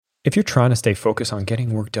If you're trying to stay focused on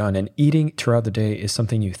getting work done and eating throughout the day is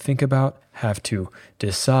something you think about, have to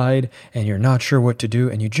decide, and you're not sure what to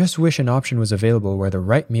do, and you just wish an option was available where the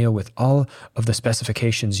right meal with all of the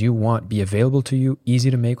specifications you want be available to you,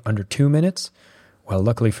 easy to make under 2 minutes, well,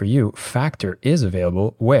 luckily for you, Factor is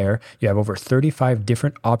available where you have over 35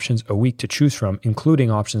 different options a week to choose from, including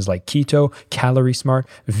options like keto, calorie smart,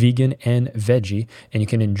 vegan, and veggie. And you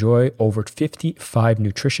can enjoy over 55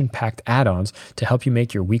 nutrition-packed add-ons to help you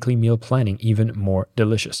make your weekly meal planning even more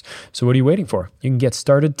delicious. So what are you waiting for? You can get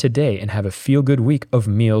started today and have a feel-good week of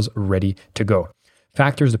meals ready to go.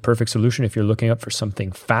 Factor is the perfect solution if you're looking up for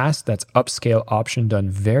something fast that's upscale option done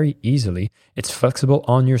very easily. It's flexible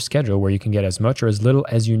on your schedule where you can get as much or as little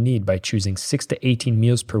as you need by choosing 6 to 18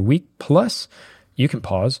 meals per week. Plus, you can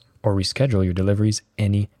pause or reschedule your deliveries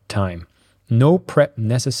anytime. No prep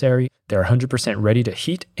necessary. They're 100% ready to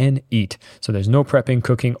heat and eat. So there's no prepping,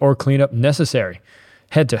 cooking, or cleanup necessary.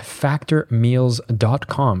 Head to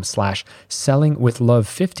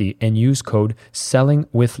factormeals.com/sellingwithlove50 and use code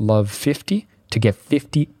sellingwithlove50 to get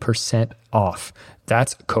 50% off.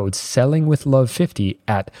 That's code sellingwithlove50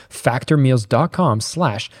 at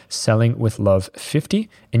factormeals.com/sellingwithlove50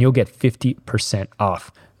 and you'll get 50% off.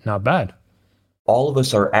 Not bad. All of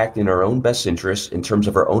us are acting in our own best interests in terms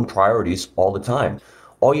of our own priorities all the time.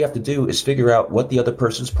 All you have to do is figure out what the other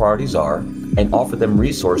person's priorities are and offer them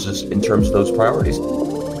resources in terms of those priorities.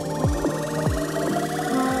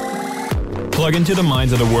 Plug into the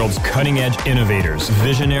minds of the world's cutting-edge innovators,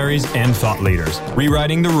 visionaries, and thought leaders,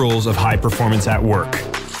 rewriting the rules of high performance at work.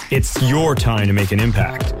 It's your time to make an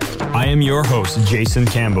impact. I am your host, Jason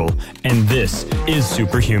Campbell, and this is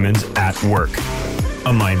Superhumans at Work,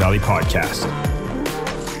 a Mindvalley podcast.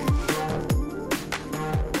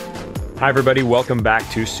 Hi, everybody. Welcome back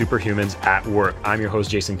to Superhumans at Work. I'm your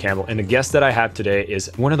host, Jason Campbell, and the guest that I have today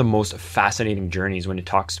is one of the most fascinating journeys when it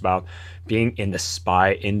talks about being in the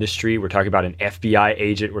spy industry. We're talking about an FBI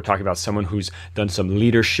agent. We're talking about someone who's done some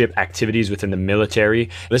leadership activities within the military.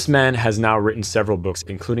 This man has now written several books,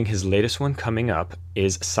 including his latest one coming up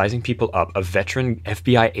is Sizing People Up, a veteran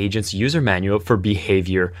FBI agent's user manual for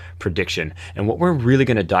behavior prediction. And what we're really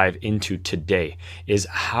going to dive into today is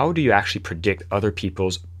how do you actually predict other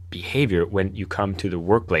people's behavior when you come to the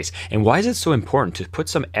workplace, and why is it so important to put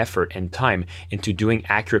some effort and time into doing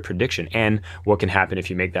accurate prediction, and what can happen if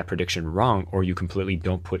you make that prediction wrong or you completely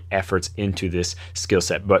don't put efforts into this skill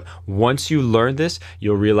set. But once you learn this,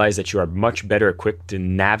 you'll realize that you are much better equipped to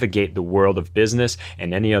navigate the world of business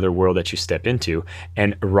and any other world that you step into.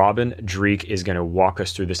 And Robin Dreeke is going to walk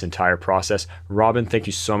us through this entire process. Robin, thank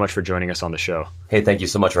you so much for joining us on the show. Hey, thank you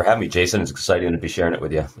so much for having me, Jason. It's exciting to be sharing it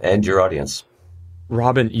with you and your audience.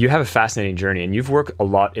 Robin, you have a fascinating journey, and you've worked a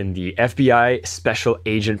lot in the FBI Special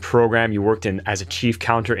Agent Program. You worked in as a Chief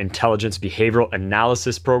Counterintelligence Behavioral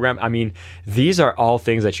Analysis Program. I mean, these are all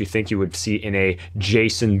things that you think you would see in a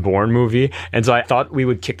Jason Bourne movie. And so I thought we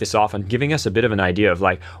would kick this off on giving us a bit of an idea of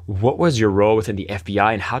like, what was your role within the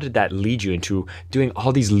FBI and how did that lead you into doing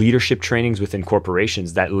all these leadership trainings within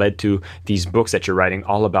corporations that led to these books that you're writing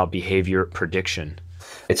all about behavior prediction?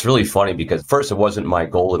 It's really funny because first, it wasn't my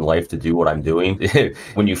goal in life to do what I'm doing.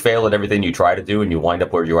 When you fail at everything you try to do and you wind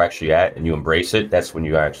up where you're actually at and you embrace it, that's when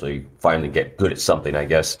you actually finally get good at something, I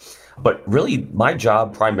guess. But really, my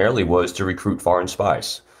job primarily was to recruit foreign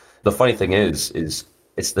spies. The funny thing is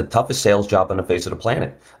it's the toughest sales job on the face of the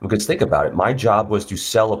planet. Because think about it, my job was to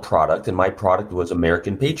sell a product, and my product was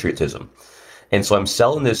American patriotism. And so I'm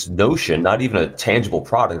selling this notion, not even a tangible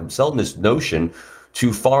product, I'm selling this notion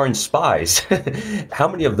to foreign spies. How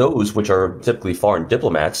many of those, which are typically foreign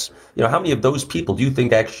diplomats, how many of those people do you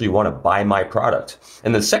think actually want to buy my product?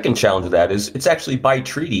 And the second challenge of that is it's actually by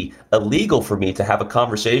treaty illegal for me to have a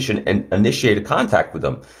conversation and initiate a contact with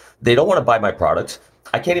them. They don't want to buy my product.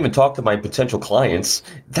 I can't even talk to my potential clients.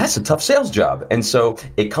 That's a tough sales job. And so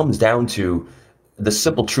it comes down to the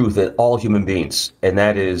simple truth that all human beings, and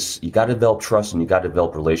that is you got to develop trust and you got to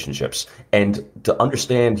develop relationships. And to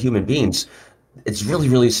understand human beings, it's really,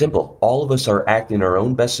 really simple. All of us are acting in our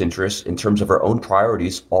own best interests in terms of our own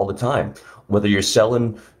priorities all the time. Whether you're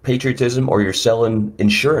selling patriotism or you're selling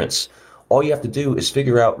insurance, all you have to do is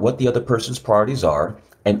figure out what the other person's priorities are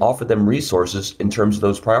and offer them resources in terms of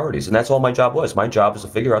those priorities. And that's all my job was. My job was to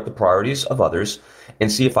figure out the priorities of others and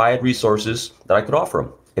see if I had resources that I could offer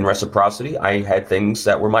them. In reciprocity, I had things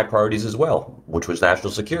that were my priorities as well, which was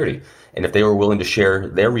national security. And if they were willing to share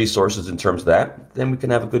their resources in terms of that, then we can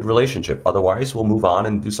have a good relationship. Otherwise, we'll move on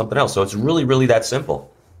and do something else. So it's really, really that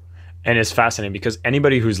simple. And it's fascinating because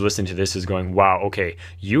anybody who's listening to this is going, wow, okay,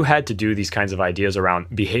 you had to do these kinds of ideas around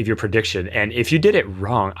behavior prediction. And if you did it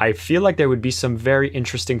wrong, I feel like there would be some very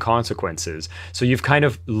interesting consequences. So you've kind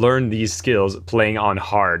of learned these skills playing on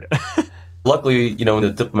hard. Luckily, in the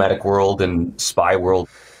diplomatic world and spy world,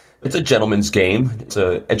 it's a gentleman's game. It's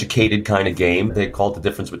an educated kind of game. They call it the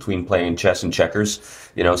difference between playing chess and checkers.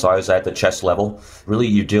 So I was at the chess level. Really,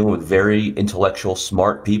 you're dealing with very intellectual,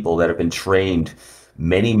 smart people that have been trained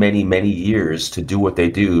many, many, many years to do what they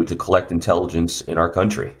do to collect intelligence in our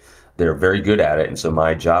country. They're very good at it. And so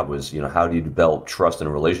my job was, how do you develop trust in a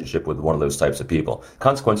relationship with one of those types of people?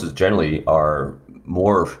 Consequences generally are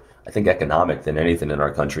more, I think, economic than anything in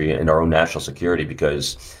our country and our own national security,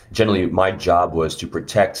 because generally my job was to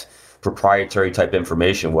protect proprietary type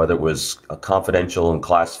information, whether it was confidential and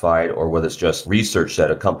classified or whether it's just research that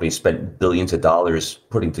a company spent billions of dollars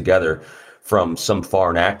putting together from some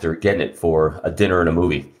foreign actor getting it for a dinner and a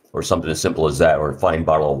movie or something as simple as that, or a fine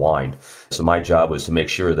bottle of wine. So my job was to make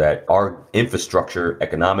sure that our infrastructure,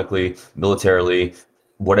 economically, militarily,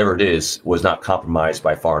 whatever it is, was not compromised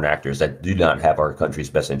by foreign actors that do not have our country's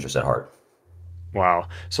best interests at heart. Wow.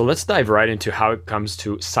 So let's dive right into how it comes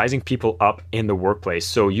to sizing people up in the workplace.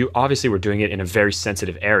 So you obviously were doing it in a very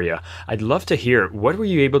sensitive area. I'd love to hear, what were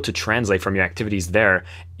you able to translate from your activities there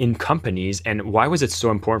in companies, and why was it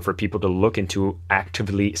so important for people to look into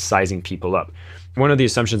actively sizing people up? One of the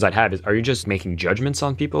assumptions I'd have is, are you just making judgments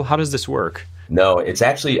on people? How does this work? No, it's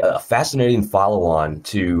actually a fascinating follow-on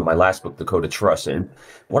to my last book, The Code of Trust. And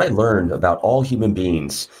what I learned about all human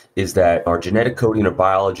beings is that our genetic coding or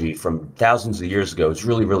biology from thousands of years ago is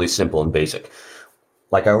really, really simple and basic.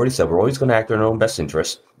 Like I already said, we're always going to act in our own best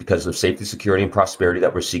interest because of safety, security, and prosperity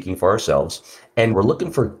that we're seeking for ourselves. And we're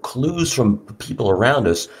looking for clues from people around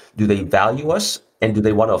us. Do they value us? And do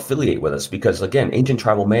they want to affiliate with us? Because again, ancient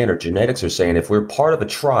tribal man or genetics are saying if we're part of a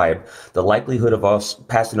tribe, the likelihood of us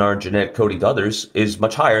passing our genetic coding to others is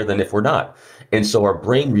much higher than if we're not. And so our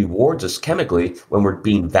brain rewards us chemically when we're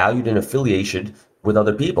being valued in affiliation with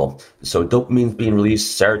other people. So dopamine is being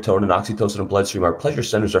released, serotonin, oxytocin in the bloodstream. Our pleasure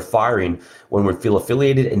centers are firing when we feel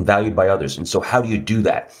affiliated and valued by others. And so how do you do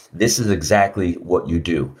that? This is exactly what you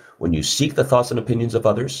do. When you seek the thoughts and opinions of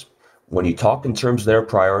others, when you talk in terms of their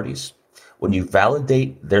priorities, when you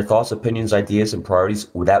validate their thoughts, opinions, ideas, and priorities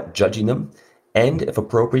without judging them, and if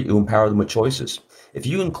appropriate, you empower them with choices. If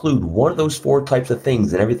you include one of those four types of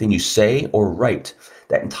things in everything you say or write,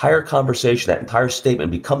 that entire conversation, that entire statement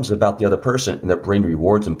becomes about the other person, and their brain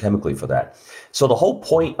rewards them chemically for that. So the whole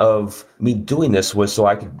point of me doing this was so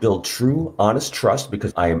I could build true, honest trust,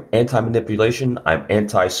 because I am anti-manipulation, I'm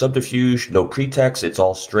anti-subterfuge, no pretext, it's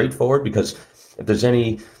all straightforward, because if there's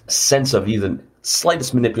any sense of even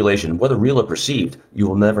slightest manipulation, whether real or perceived, you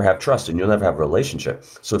will never have trust and you'll never have a relationship.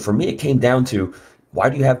 So for me, it came down to, why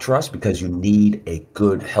do you have trust? Because you need a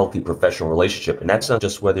good, healthy professional relationship. And that's not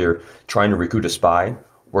just whether you're trying to recruit a spy,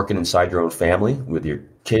 working inside your own family with your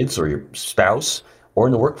kids or your spouse, or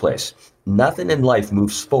in the workplace. Nothing in life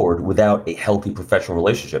moves forward without a healthy professional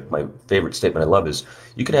relationship. My favorite statement I love is,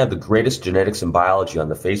 you can have the greatest genetics and biology on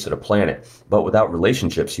the face of the planet, but without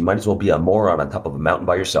relationships, you might as well be a moron on top of a mountain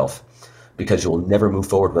by yourself, because you'll never move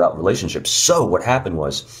forward without relationships. So what happened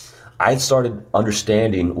was, I started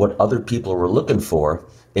understanding what other people were looking for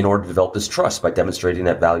in order to develop this trust by demonstrating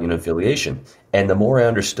that value and affiliation. And the more I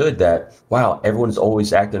understood that, wow, everyone's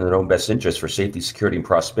always acting in their own best interest for safety, security, and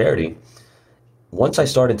prosperity, once I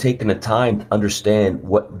started taking the time to understand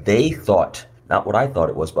what they thought, not what I thought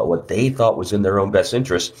it was, but what they thought was in their own best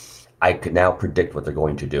interest, I could now predict what they're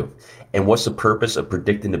going to do. And what's the purpose of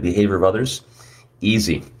predicting the behavior of others?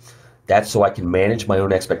 Easy. That's so I can manage my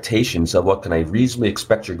own expectations of what can I reasonably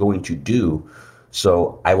expect you're going to do,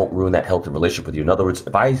 so I won't ruin that healthy relationship with you. In other words,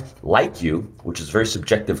 if I like you, which is a very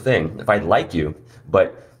subjective thing, if I like you,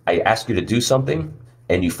 but I ask you to do something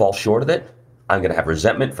and you fall short of it, I'm going to have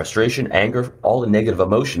resentment, frustration, anger, all the negative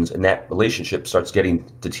emotions, and that relationship starts getting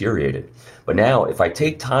deteriorated. But now, if I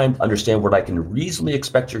take time to understand what I can reasonably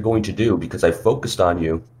expect you're going to do because I focused on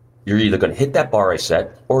you, you're either going to hit that bar I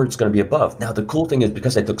set, or it's going to be above. Now, the cool thing is,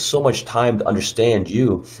 because I took so much time to understand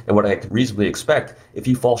you and what I could reasonably expect, if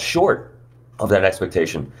you fall short of that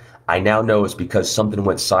expectation, I now know it's because something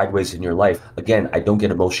went sideways in your life. Again, I don't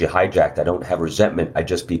get emotionally hijacked. I don't have resentment. I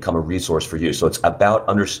just become a resource for you. So it's about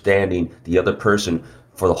understanding the other person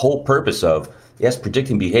for the whole purpose of, yes,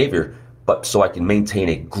 predicting behavior, but so I can maintain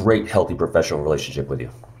a great, healthy professional relationship with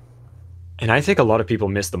you. And I think a lot of people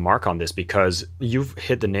miss the mark on this because you've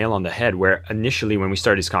hit the nail on the head where initially when we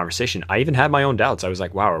started this conversation, I even had my own doubts. I was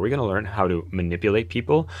like, wow, are we going to learn how to manipulate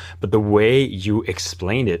people? But the way you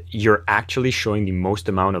explained it, you're actually showing the most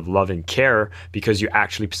amount of love and care because you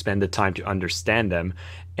actually spend the time to understand them.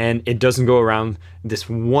 And it doesn't go around. This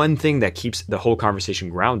one thing that keeps the whole conversation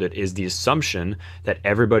grounded is the assumption that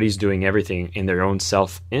everybody's doing everything in their own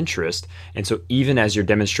self-interest. And so even as you're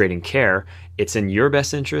demonstrating care, it's in your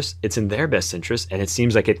best interest, it's in their best interest, and it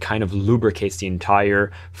seems like it kind of lubricates the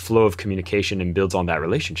entire flow of communication and builds on that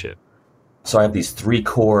relationship. So I have these 3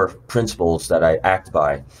 core principles that I act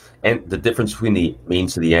by. And the difference between the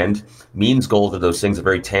means to the end, means goals are those things that are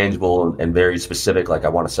very tangible and very specific, like I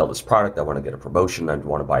want to sell this product, I want to get a promotion, I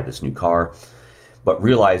want to buy this new car. But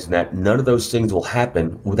realizing that none of those things will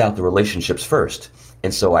happen without the relationships first.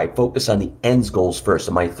 And so I focus on the ends goals first.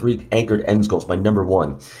 And my 3 anchored ends goals, my number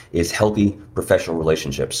 1 is healthy professional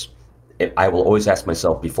relationships. I will always ask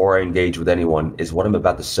myself before I engage with anyone, is what I'm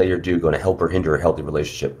about to say or do going to help or hinder a healthy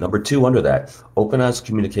relationship? Number 2 under that, open, honest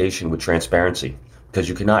communication with transparency, because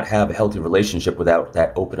you cannot have a healthy relationship without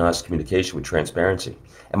that open, honest communication with transparency.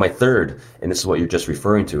 And my 3rd, and this is what you're just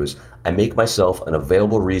referring to, is I make myself an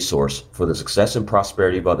available resource for the success and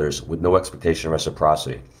prosperity of others with no expectation of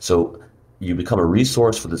reciprocity. So you become a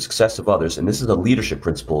resource for the success of others. And this is a leadership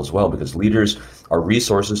principle as well, because leaders are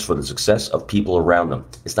resources for the success of people around them.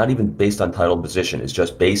 It's not even based on title and position. It's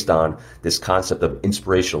just based on this concept of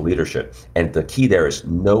inspirational leadership. And the key there is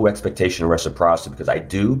no expectation of reciprocity,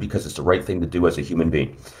 because it's the right thing to do as a human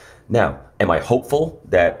being. Now, am I hopeful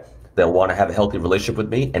that they'll want to have a healthy relationship with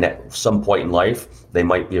me, and at some point in life, they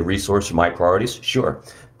might be a resource for my priorities? Sure.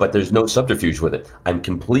 But there's no subterfuge with it. I'm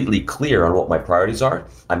completely clear on what my priorities are.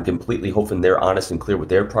 I'm completely hoping they're honest and clear what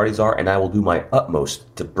their priorities are, and I will do my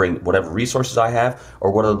utmost to bring whatever resources I have or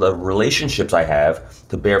what are the relationships I have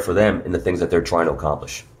to bear for them in the things that they're trying to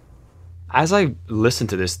accomplish. As I listen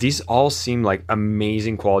to this, these all seem like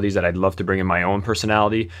amazing qualities that I'd love to bring in my own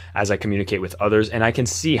personality as I communicate with others. And I can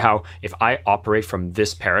see how if I operate from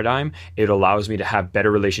this paradigm, it allows me to have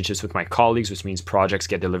better relationships with my colleagues, which means projects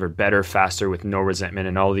get delivered better, faster, with no resentment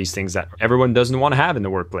and all of these things that everyone doesn't want to have in the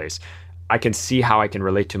workplace. I can see how I can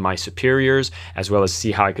relate to my superiors, as well as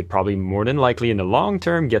see how I could probably more than likely in the long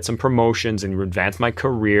term get some promotions and advance my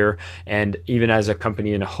career. And even as a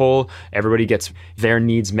company in a whole, everybody gets their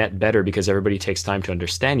needs met better because everybody takes time to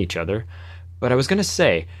understand each other. But I was going to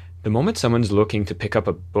say, the moment someone's looking to pick up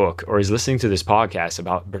a book or is listening to this podcast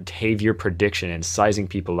about behavior prediction and sizing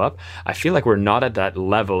people up, I feel like we're not at that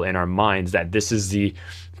level in our minds that this is the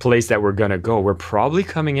place that we're going to go. We're probably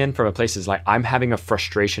coming in from a place that's like, I'm having a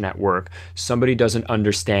frustration at work. Somebody doesn't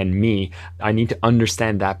understand me. I need to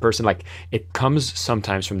understand that person. Like, it comes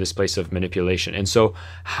sometimes from this place of manipulation. And so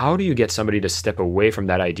how do you get somebody to step away from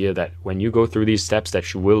that idea that when you go through these steps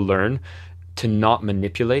that you will learn to not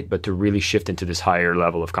manipulate, but to really shift into this higher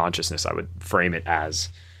level of consciousness? I would frame it as.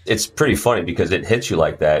 It's pretty funny because it hits you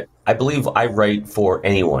like that. I believe I write for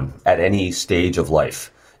anyone at any stage of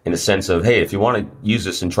life, in the sense of, hey, if you want to use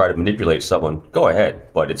this and try to manipulate someone, go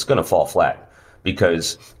ahead, but it's going to fall flat,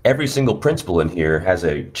 because every single principle in here has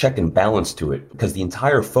a check and balance to it, because the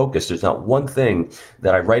entire focus, there's not one thing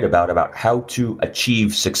that I write about how to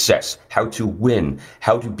achieve success, how to win,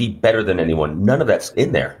 how to be better than anyone. None of that's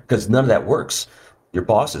in there, because none of that works. Your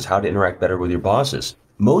bosses, how to interact better with your bosses.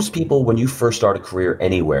 Most people, when you first start a career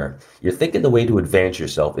anywhere, you're thinking the way to advance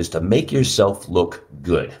yourself is to make yourself look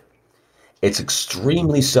good. It's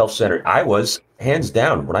extremely self-centered. I was, hands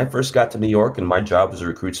down, when I first got to New York and my job was to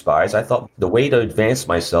recruit spies, I thought the way to advance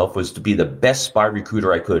myself was to be the best spy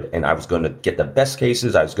recruiter I could. And I was going to get the best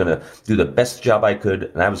cases. I was going to do the best job I could.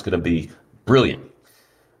 And I was going to be brilliant.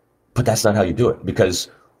 But that's not how you do it, because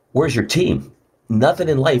where's your team? Nothing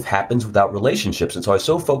in life happens without relationships. And so I was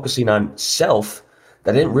so focusing on self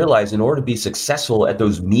that I didn't realize in order to be successful at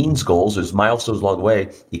those means goals, those milestones along the way,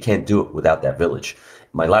 you can't do it without that village.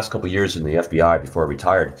 My last couple of years in the FBI before I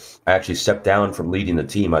retired, I actually stepped down from leading the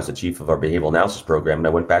team. I was the chief of our behavioral analysis program, and I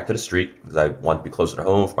went back to the street because I wanted to be closer to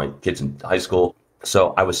home for my kids in high school.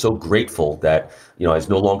 So I was so grateful that, I was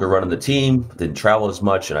no longer running the team, didn't travel as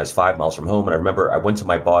much, and I was 5 miles from home. And I remember I went to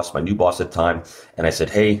my boss, my new boss at the time, and I said,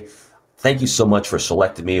 hey, thank you so much for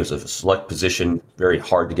selecting me. It was a select position, very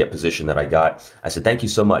hard to get position that I got. I said, thank you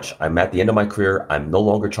so much. I'm at the end of my career. I'm no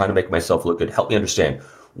longer trying to make myself look good. Help me understand.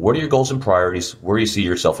 What are your goals and priorities? Where do you see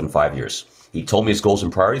yourself in 5 years? He told me his goals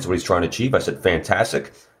and priorities, what he's trying to achieve. I said,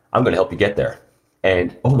 fantastic. I'm going to help you get there.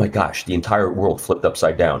 And oh my gosh, the entire world flipped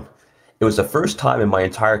upside down. It was the first time in my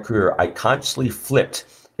entire career I consciously flipped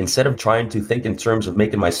instead of trying to think in terms of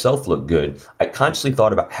making myself look good, I consciously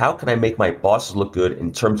thought about how can I make my bosses look good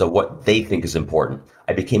in terms of what they think is important.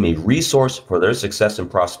 I became a resource for their success and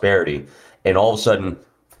prosperity. And all of a sudden,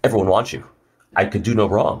 everyone wants you. I could do no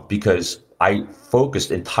wrong because I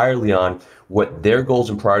focused entirely on what their goals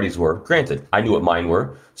and priorities were. Granted, I knew what mine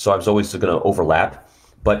were, so I was always going to overlap.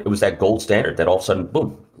 But it was that gold standard that all of a sudden,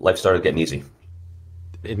 boom, life started getting easy.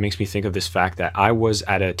 It makes me think of this fact that I was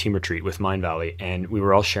at a team retreat with Mindvalley, and we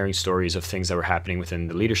were all sharing stories of things that were happening within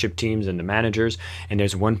the leadership teams and the managers. And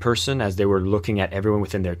there's one person, as they were looking at everyone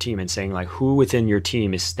within their team and saying, like, who within your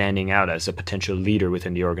team is standing out as a potential leader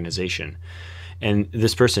within the organization? And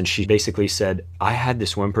this person, she basically said, I had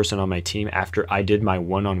this one person on my team after I did my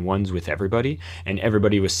one-on-ones with everybody, and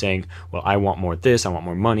everybody was saying, well, I want more of this, I want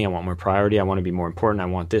more money, I want more priority, I want to be more important, I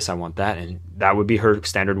want this, I want that. And that would be her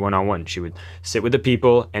standard one-on-one. She would sit with the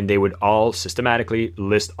people, and they would all systematically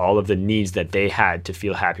list all of the needs that they had to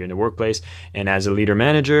feel happier in the workplace. And as a leader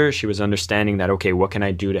manager, she was understanding that, okay, what can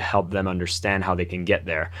I do to help them understand how they can get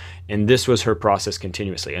there? And this was her process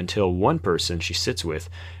continuously until one person she sits with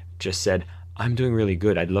just said, I'm doing really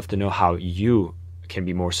good. I'd love to know how you can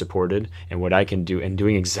be more supported and what I can do, and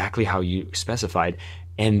doing exactly how you specified.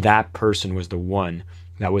 And that person was the one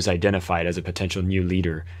that was identified as a potential new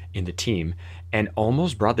leader in the team, and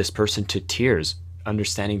almost brought this person to tears,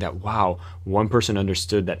 understanding that, wow, one person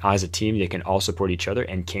understood that as a team, they can all support each other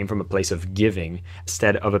and came from a place of giving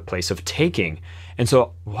instead of a place of taking. And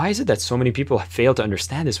so why is it that so many people fail to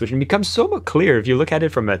understand this, which becomes so much clear if you look at it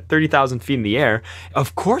from 30,000 feet in the air?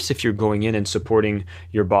 Of course, if you're going in and supporting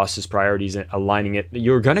your boss's priorities and aligning it,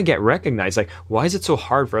 you're going to get recognized. Like, why is it so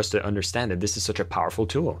hard for us to understand that this is such a powerful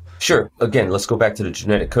tool? Sure. Again, let's go back to the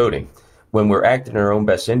genetic coding. When we're acting in our own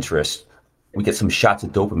best interest, we get some shots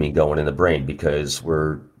of dopamine going in the brain because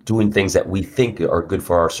we're doing things that we think are good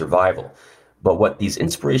for our survival. But what these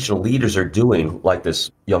inspirational leaders are doing, like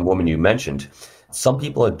this young woman you mentioned, some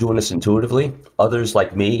people are doing this intuitively. Others,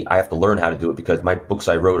 like me, I have to learn how to do it because my books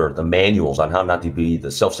I wrote are the manuals on how not to be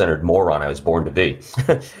the self-centered moron I was born to be.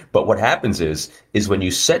 But what happens is when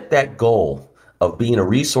you set that goal of being a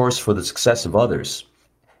resource for the success of others,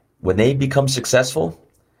 when they become successful,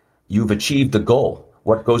 you've achieved the goal.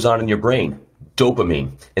 What goes on in your brain?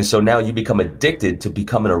 Dopamine. And so now you become addicted to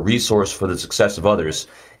becoming a resource for the success of others.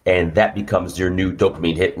 And that becomes your new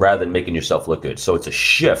dopamine hit rather than making yourself look good. So it's a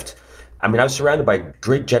shift. I mean, I was surrounded by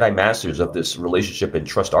great Jedi masters of this relationship and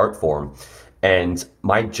trust art form. And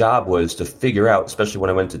my job was to figure out, especially when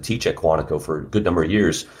I went to teach at Quantico for a good number of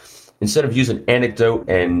years, instead of using anecdote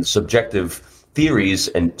and subjective theories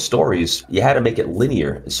and stories, you had to make it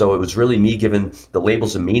linear. So it was really me giving the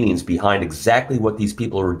labels and meanings behind exactly what these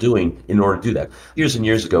people were doing in order to do that. Years and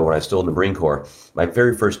years ago, when I was still in the Marine Corps, my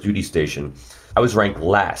very first duty station, I was ranked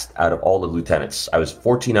last out of all the lieutenants. I was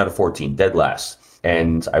 14 out of 14, dead last.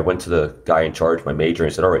 And I went to the guy in charge, my major,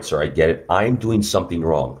 and I said, all right, sir, I get it. I'm doing something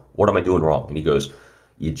wrong. What am I doing wrong? And he goes,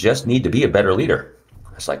 you just need to be a better leader.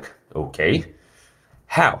 I was like, okay,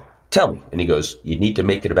 how? Tell me. And he goes, you need to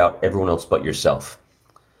make it about everyone else but yourself.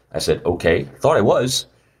 I said, okay, thought I was.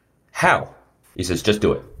 How? He says, just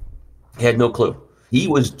do it. He had no clue. He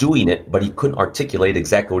was doing it, but he couldn't articulate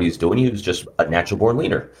exactly what he was doing. He was just a natural born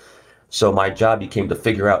leader. So my job became to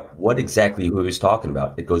figure out what exactly he was talking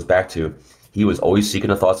about. It goes back to, he was always seeking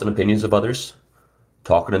the thoughts and opinions of others,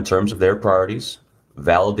 talking in terms of their priorities,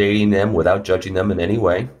 validating them without judging them in any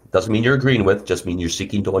way. Doesn't mean you're agreeing with, just mean you're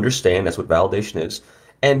seeking to understand. That's what validation is.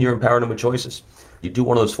 And you're empowering them with choices. You do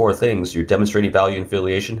one of those four things, you're demonstrating value and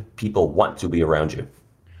affiliation, people want to be around you.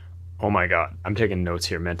 Oh my God, I'm taking notes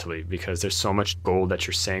here mentally because there's so much gold that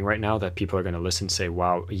you're saying right now that people are going to listen and say,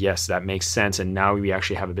 wow, yes, that makes sense. And now we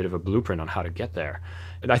actually have a bit of a blueprint on how to get there.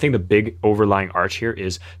 And I think the big overlying arch here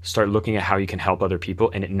is start looking at how you can help other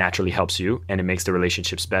people, and it naturally helps you and it makes the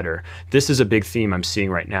relationships better. This is a big theme I'm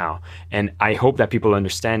seeing right now. And I hope that people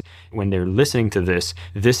understand when they're listening to this,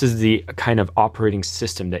 this is the kind of operating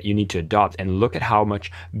system that you need to adopt, and look at how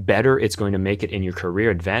much better it's going to make it in your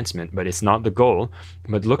career advancement. But it's not the goal,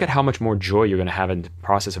 but look at how much more joy you're going to have in the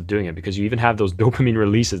process of doing it, because you even have those dopamine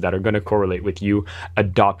releases that are going to correlate with you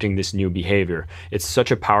adopting this new behavior. It's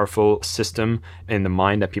such a powerful system in the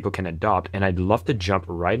mind that people can adopt. And I'd love to jump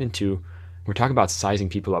right into, we're talking about sizing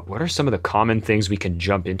people up. What are some of the common things we can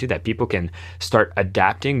jump into that people can start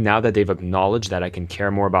adapting now that they've acknowledged that I can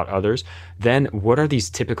care more about others? Then what are these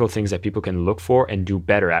typical things that people can look for and do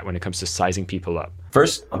better at when it comes to sizing people up?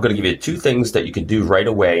 First, I'm going to give you 2 things that you can do right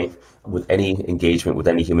away with any engagement with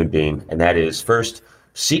any human being. And that is, first,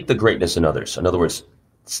 seek the greatness in others. In other words,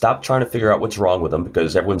 stop trying to figure out what's wrong with them,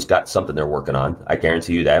 because everyone's got something they're working on. I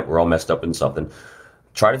guarantee you that. We're all messed up in something.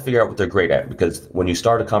 Try to figure out what they're great at, because when you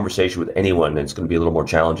start a conversation with anyone, it's going to be a little more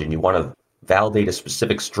challenging. You want to validate a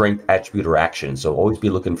specific strength, attribute, or action. So always be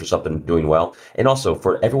looking for something doing well. And also,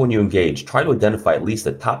 for everyone you engage, try to identify at least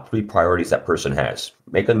the top 3 priorities that person has.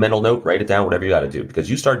 Make a mental note, write it down, whatever you got to do, because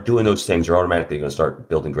you start doing those things, you're automatically going to start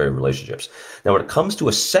building greater relationships. Now, when it comes to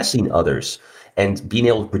assessing others and being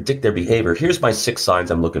able to predict their behavior, here's my 6 signs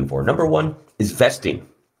I'm looking for. Number 1 is vesting.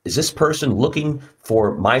 Is this person looking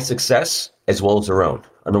for my success as well as their own?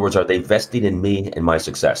 In other words, are they vesting in me and my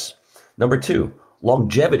success? Number 2,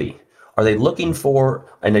 longevity. Are they looking for,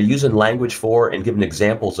 and they're using language for and giving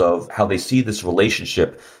examples of how they see this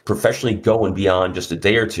relationship professionally going beyond just a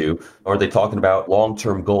day or two? Or are they talking about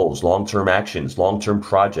long-term goals, long-term actions, long-term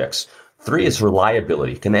projects? 3 is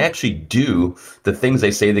reliability. Can they actually do the things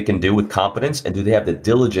they say they can do with competence, and do they have the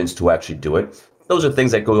diligence to actually do it? Those are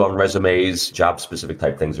things that go on resumes, job-specific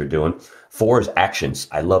type things they're doing. 4 is actions.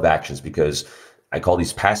 I love actions because I call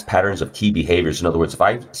these past patterns of key behaviors. In other words, if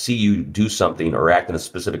I see you do something or act in a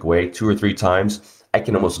specific way 2 or 3 times, I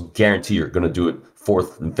can almost guarantee you're going to do it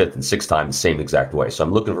 4th and 5th and 6th time the same exact way. So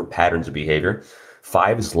I'm looking for patterns of behavior.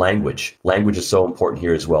 5 is language. Language is so important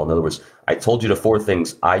here as well. In other words, I told you the 4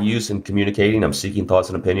 things I use in communicating. I'm seeking thoughts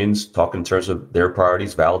and opinions, talking in terms of their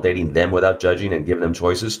priorities, validating them without judging and giving them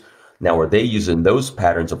choices. Now, are they using those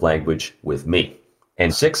patterns of language with me?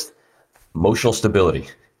 And 6th, emotional stability.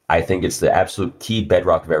 I think it's the absolute key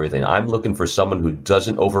bedrock of everything. I'm looking for someone who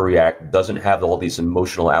doesn't overreact, doesn't have all these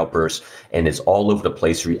emotional outbursts, and is all over the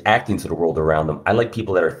place reacting to the world around them. I like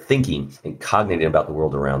people that are thinking and cogniting about the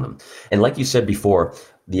world around them. And like you said before,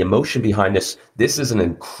 the emotion behind this is an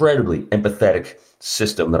incredibly empathetic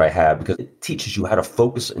system that I have, because it teaches you how to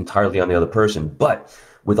focus entirely on the other person. But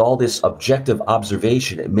with all this objective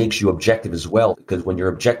observation, it makes you objective as well, because when you're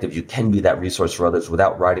objective, you can be that resource for others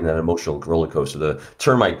without riding that emotional roller coaster. The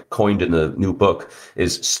term I coined in the new book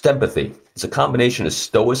is stempathy. It's a combination of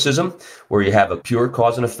stoicism, where you have a pure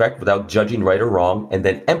cause and effect without judging right or wrong, and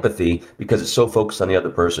then empathy, because it's so focused on the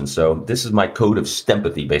other person. So this is my code of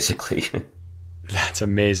stempathy, basically. That's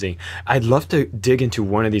amazing. I'd love to dig into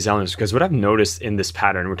one of these elements, because what I've noticed in this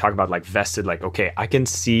pattern, we're talking about like vested, like, okay, I can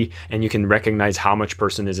see and you can recognize how much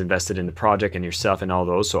person is invested in the project and yourself and all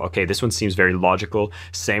those. So, okay, this one seems very logical.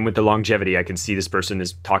 Same with the longevity. I can see this person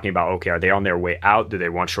is talking about, okay, are they on their way out? Do they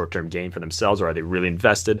want short-term gain for themselves, or are they really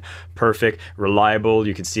invested? Perfect. Reliable.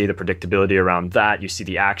 You can see the predictability around that. You see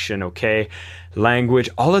the action. Okay. Language,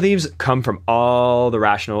 all of these come from all the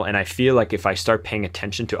rational. And I feel like if I start paying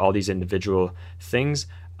attention to all these individual things,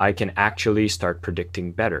 I can actually start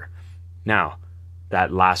predicting better. Now,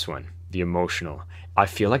 that last one, the emotional, I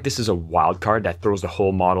feel like this is a wild card that throws the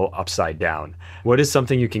whole model upside down. What is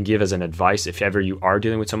something you can give as an advice if ever you are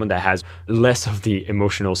dealing with someone that has less of the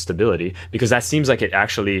emotional stability? Because that seems like it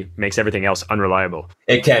actually makes everything else unreliable.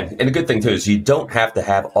 It can. And the good thing too is you don't have to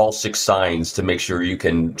have all 6 signs to make sure you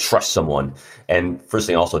can trust someone. And first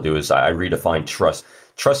thing I also do is I redefine trust.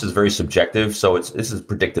 Trust is very subjective, so this is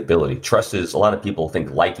predictability. Trust is, a lot of people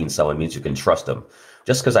think liking someone means you can trust them.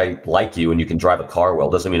 Just because I like you and you can drive a car well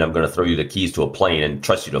doesn't mean I'm going to throw you the keys to a plane and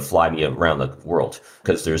trust you to fly me around the world,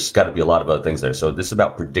 because there's got to be a lot of other things there. So this is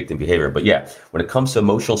about predicting behavior. But yeah, when it comes to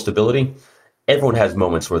emotional stability, everyone has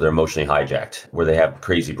moments where they're emotionally hijacked, where they have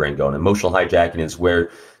crazy brain going. Emotional hijacking is where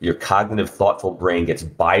your cognitive, thoughtful brain gets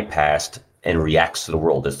bypassed and reacts to the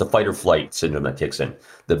world. It's the fight or flight syndrome that kicks in.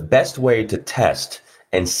 The best way to test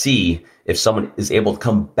and see if someone is able to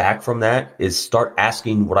come back from that is start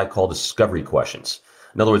asking what I call discovery questions.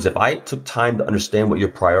 In other words, if I took time to understand what your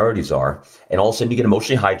priorities are, and all of a sudden you get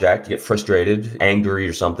emotionally hijacked, you get frustrated, angry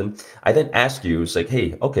or something, I then ask you, it's like,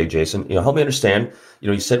 hey, okay, Jason, help me understand.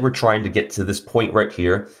 You said we're trying to get to this point right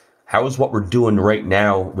here. How is what we're doing right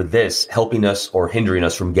now with this helping us or hindering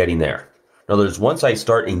us from getting there? In other words, once I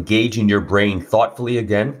start engaging your brain thoughtfully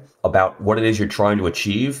again about what it is you're trying to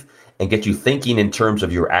achieve and get you thinking in terms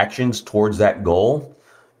of your actions towards that goal,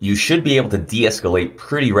 you should be able to de-escalate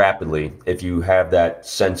pretty rapidly if you have that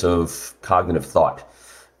sense of cognitive thought.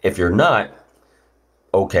 If you're not,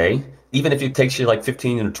 okay, even if it takes you like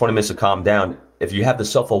 15 or 20 minutes to calm down, if you have the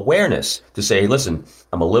self-awareness to say, hey, listen,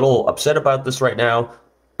 I'm a little upset about this right now,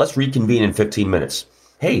 let's reconvene in 15 minutes.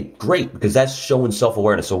 Hey, great, because that's showing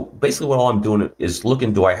self-awareness. So basically what all I'm doing is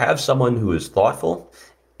looking, do I have someone who is thoughtful,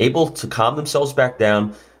 able to calm themselves back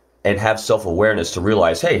down, and have self-awareness to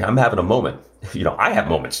realize, hey, I'm having a moment. I have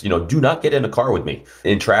moments. Do not get in a car with me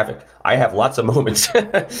in traffic. I have lots of moments.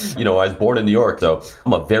 I was born in New York, so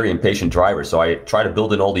I'm a very impatient driver. So I try to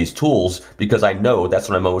build in all these tools because I know that's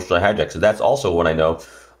when I'm emotionally hijacked. So that's also when I know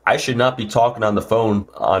I should not be talking on the phone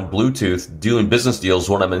on Bluetooth doing business deals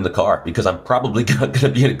when I'm in the car, because I'm probably going to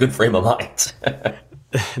be in a good frame of mind.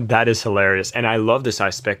 That is hilarious. And I love this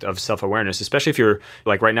aspect of self-awareness, especially if you're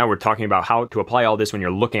like right now, we're talking about how to apply all this when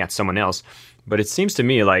you're looking at someone else. But it seems to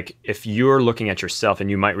me like if you're looking at yourself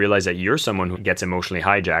and you might realize that you're someone who gets emotionally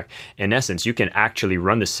hijacked, in essence, you can actually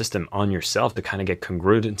run the system on yourself to kind of get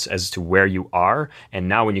congruence as to where you are. And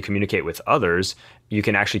now when you communicate with others, you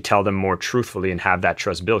can actually tell them more truthfully and have that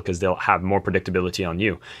trust built because they'll have more predictability on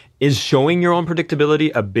you. Is showing your own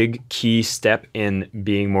predictability a big key step in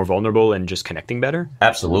being more vulnerable and just connecting better?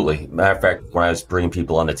 Absolutely. Matter of fact, when I was bringing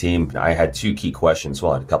people on the team, I had 2 key questions.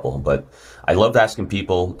 Well, I had a couple, but I loved asking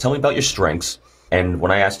people, tell me about your strengths. And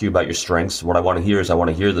when I ask you about your strengths, what I want to hear is I want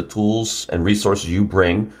to hear the tools and resources you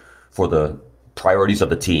bring for the priorities of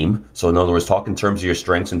the team. So in other words, talk in terms of your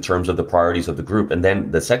strengths, in terms of the priorities of the group. And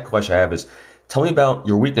then the second question I have is, tell me about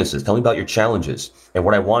your weaknesses. Tell me about your challenges. And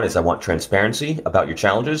what I want transparency about your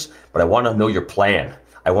challenges, but I want to know your plan.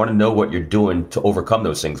 I want to know what you're doing to overcome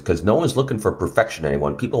those things because no one's looking for perfection,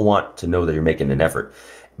 anyone. People want to know that you're making an effort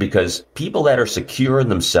because people that are secure in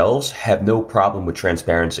themselves have no problem with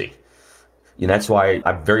transparency. And that's why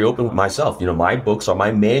I'm very open with myself. My books are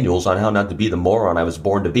my manuals on how not to be the moron I was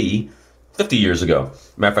born to be 50 years ago.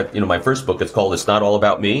 Matter of fact, my first book, it's called It's Not All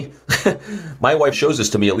About Me. My wife shows this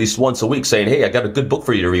to me at least once a week saying, hey, I got a good book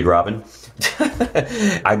for you to read, Robin.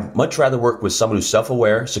 I'd much rather work with someone who's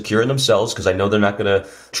self-aware, secure in themselves, because I know they're not going to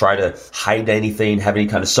try to hide anything, have any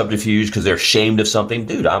kind of subterfuge because they're ashamed of something.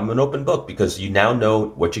 Dude, I'm an open book because you now know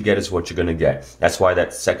what you get is what you're going to get. That's why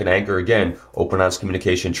that second anchor, again, open, honest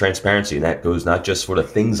communication, transparency. And that goes not just for the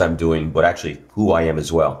things I'm doing, but actually who I am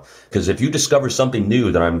as well. Because if you discover something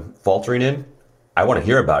new that I'm faltering in, I want to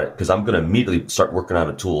hear about it because I'm going to immediately start working on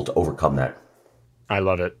a tool to overcome that. I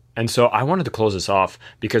love it. And so I wanted to close this off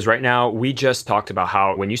because right now we just talked about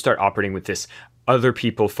how when you start operating with this other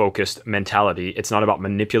people focused mentality, it's not about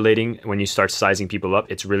manipulating when you start sizing people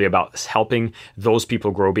up. It's really about helping those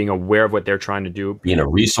people grow, being aware of what they're trying to do. Being a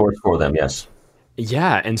resource for them, yes.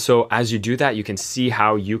 Yeah. And so as you do that, you can see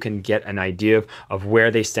how you can get an idea of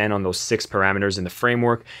where they stand on those 6 parameters in the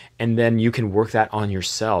framework. And then you can work that on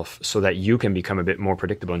yourself so that you can become a bit more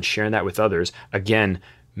predictable, and sharing that with others, again,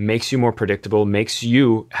 makes you more predictable, makes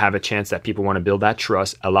you have a chance that people want to build that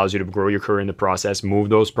trust, allows you to grow your career in the process, move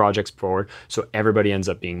those projects forward. So everybody ends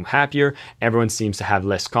up being happier. Everyone seems to have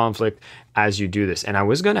less conflict as you do this. And I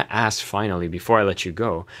was going to ask finally, before I let you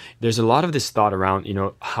go, there's a lot of this thought around,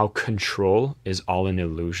 how control is all an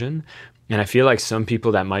illusion. And I feel like some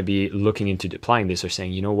people that might be looking into applying this are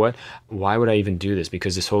saying, you know what, why would I even do this?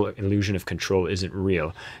 Because this whole illusion of control isn't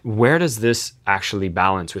real. Where does this actually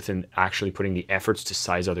balance within actually putting the efforts to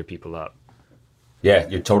size other people up? Yeah,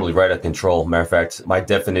 you're totally right at control. Matter of fact, my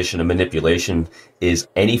definition of manipulation is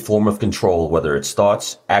any form of control, whether it's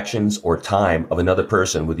thoughts, actions, or time of another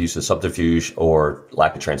person with use of subterfuge or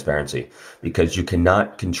lack of transparency, because you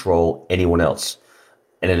cannot control anyone else.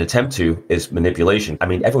 And an attempt to is manipulation. I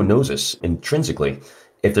mean, everyone knows this intrinsically.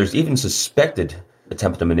 If there's even suspected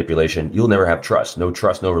attempt at manipulation, you'll never have trust. No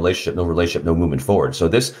trust, no relationship, no movement forward. So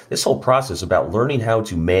this whole process is about learning how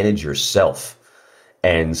to manage yourself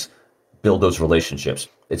and build those relationships.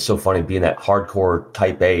 It's so funny being that hardcore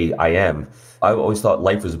type A I am. I always thought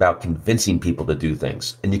life was about convincing people to do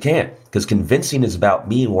things. And you can't, because convincing is about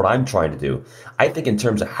me and what I'm trying to do. I think in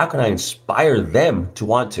terms of how can I inspire them to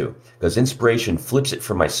want to? Because inspiration flips it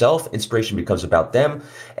from myself. Inspiration becomes about them.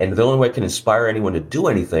 And the only way I can inspire anyone to do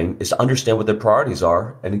anything is to understand what their priorities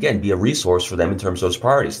are. And again, be a resource for them in terms of those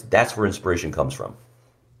priorities. That's where inspiration comes from.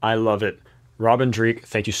 I love it. Robin Dreeke,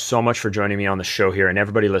 thank you so much for joining me on the show here. And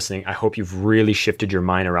everybody listening, I hope you've really shifted your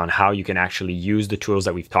mind around how you can actually use the tools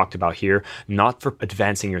that we've talked about here, not for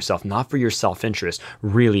advancing yourself, not for your self-interest,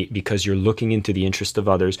 really because you're looking into the interest of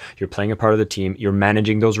others, you're playing a part of the team, you're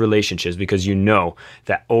managing those relationships because you know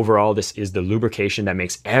that overall this is the lubrication that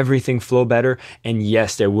makes everything flow better. And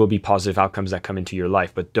yes, there will be positive outcomes that come into your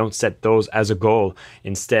life, but don't set those as a goal.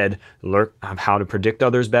 Instead, learn how to predict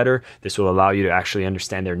others better. This will allow you to actually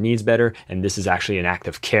understand their needs better. And this is actually an act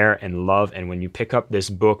of care and love. And when you pick up this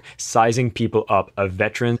book, Sizing People Up, a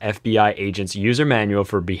veteran FBI agent's user manual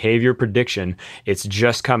for behavior prediction, it's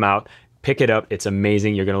just come out. Pick it up. It's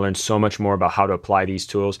amazing. You're going to learn so much more about how to apply these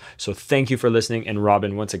tools. So thank you for listening. And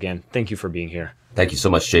Robin, once again, thank you for being here. Thank you so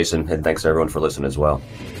much, Jason. And thanks to everyone for listening as well.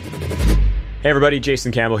 Hey everybody,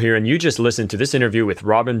 Jason Campbell here, and you just listened to this interview with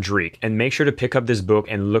Robin Dreeke. And make sure to pick up this book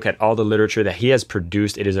and look at all the literature that he has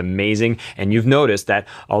produced. It is amazing. And you've noticed that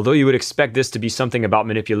although you would expect this to be something about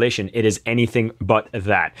manipulation, it is anything but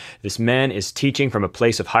that. This man is teaching from a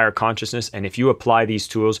place of higher consciousness, and if you apply these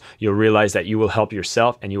tools, you'll realize that you will help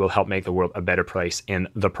yourself and you will help make the world a better place in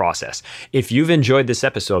the process. If you've enjoyed this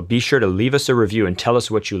episode, be sure to leave us a review and tell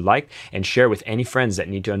us what you liked, and share with any friends that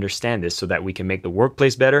need to understand this so that we can make the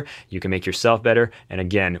workplace better, you can make yourself better, and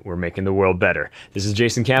again, we're making the world better. This is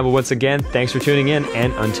Jason Campbell once again. Thanks for tuning in,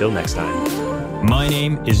 and until next time. My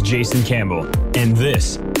name is Jason Campbell, and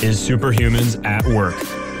this is Superhumans at Work,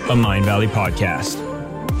 a Mind Valley podcast.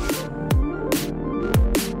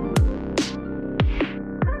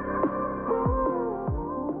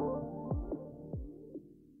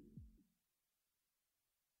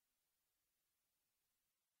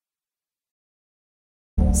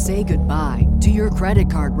 Say goodbye to your credit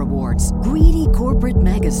card rewards. Greedy corporate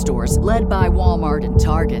mega stores, led by Walmart and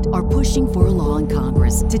Target, are pushing for a law in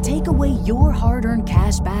Congress to take away your hard-earned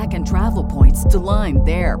cash back and travel points to line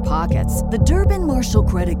their pockets. The Durbin-Marshall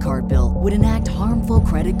credit card bill would enact harmful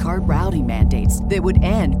credit card routing mandates that would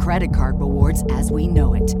end credit card rewards as we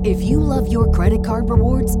know it. If you love your credit card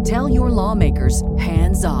rewards, tell your lawmakers,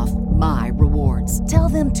 hands off my rewards. Tell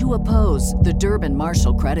them to oppose the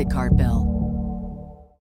Durbin-Marshall credit card bill.